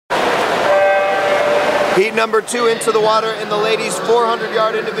Heat number 2 into the water in the ladies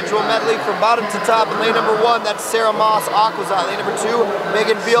 400-yard individual medley from bottom to top. In lane number 1, that's Sarah Moss, Aquazot. Lane number 2,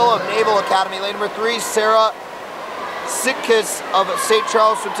 Megan Veal of Naval Academy. Lane number 3, Sarah Sitkus of St.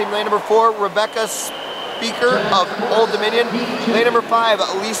 Charles Swim Team. Lane number 4, Rebecca Speaker of Old Dominion. Lane number 5,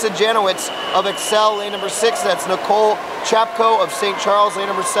 Lisa Janowitz of Excel. Lane number 6, that's Nicole Chapko of St. Charles. Lane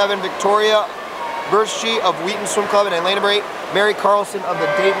number 7, Victoria Burschi of Wheaton Swim Club. And in lane number 8, Mary Carlson of the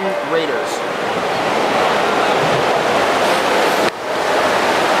Dayton Raiders.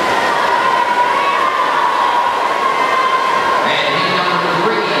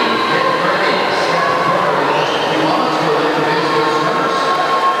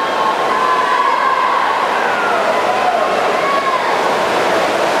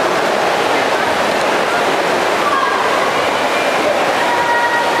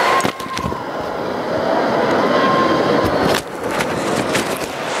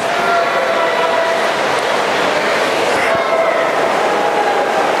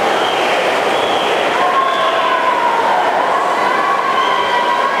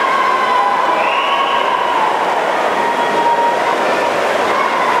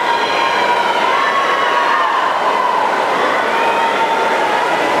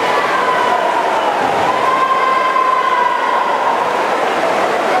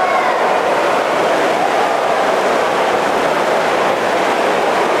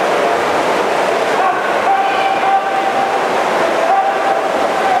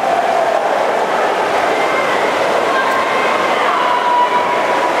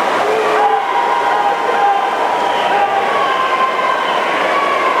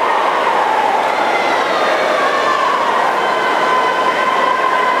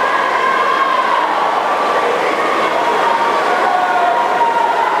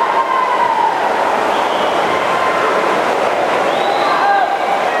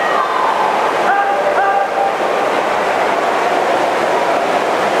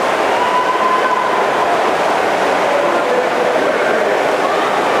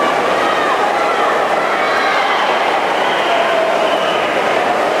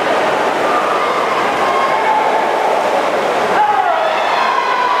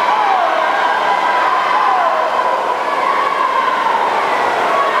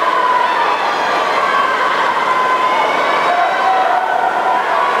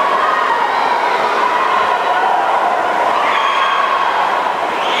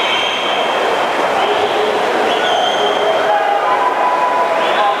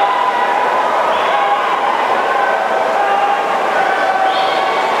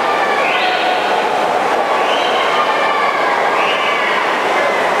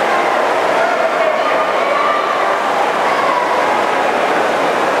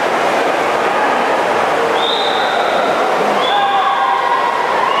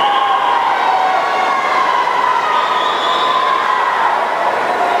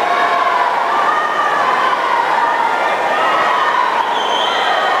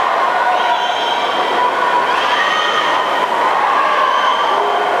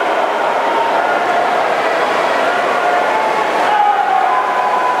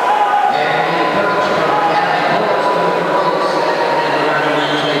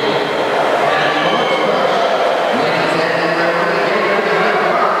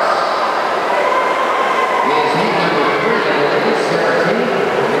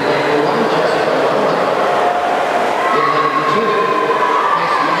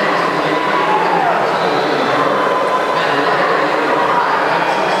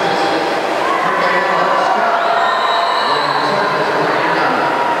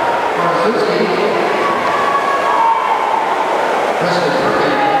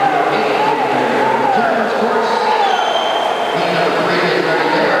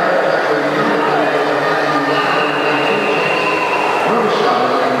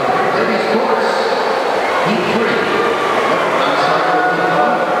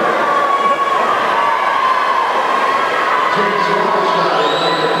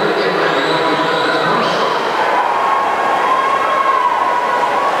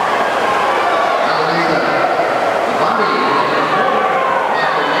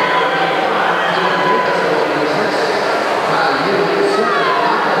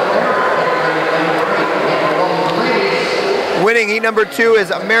 Winning heat number 2 is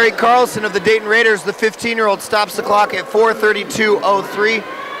Mary Carlson of the Dayton Raiders. The 15-year-old stops the clock at 4:32.03.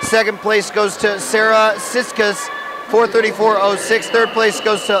 Second place goes to Sarah Siskus, 4:34.06. Third place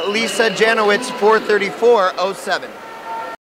goes to Lisa Janowitz, 4:34.07.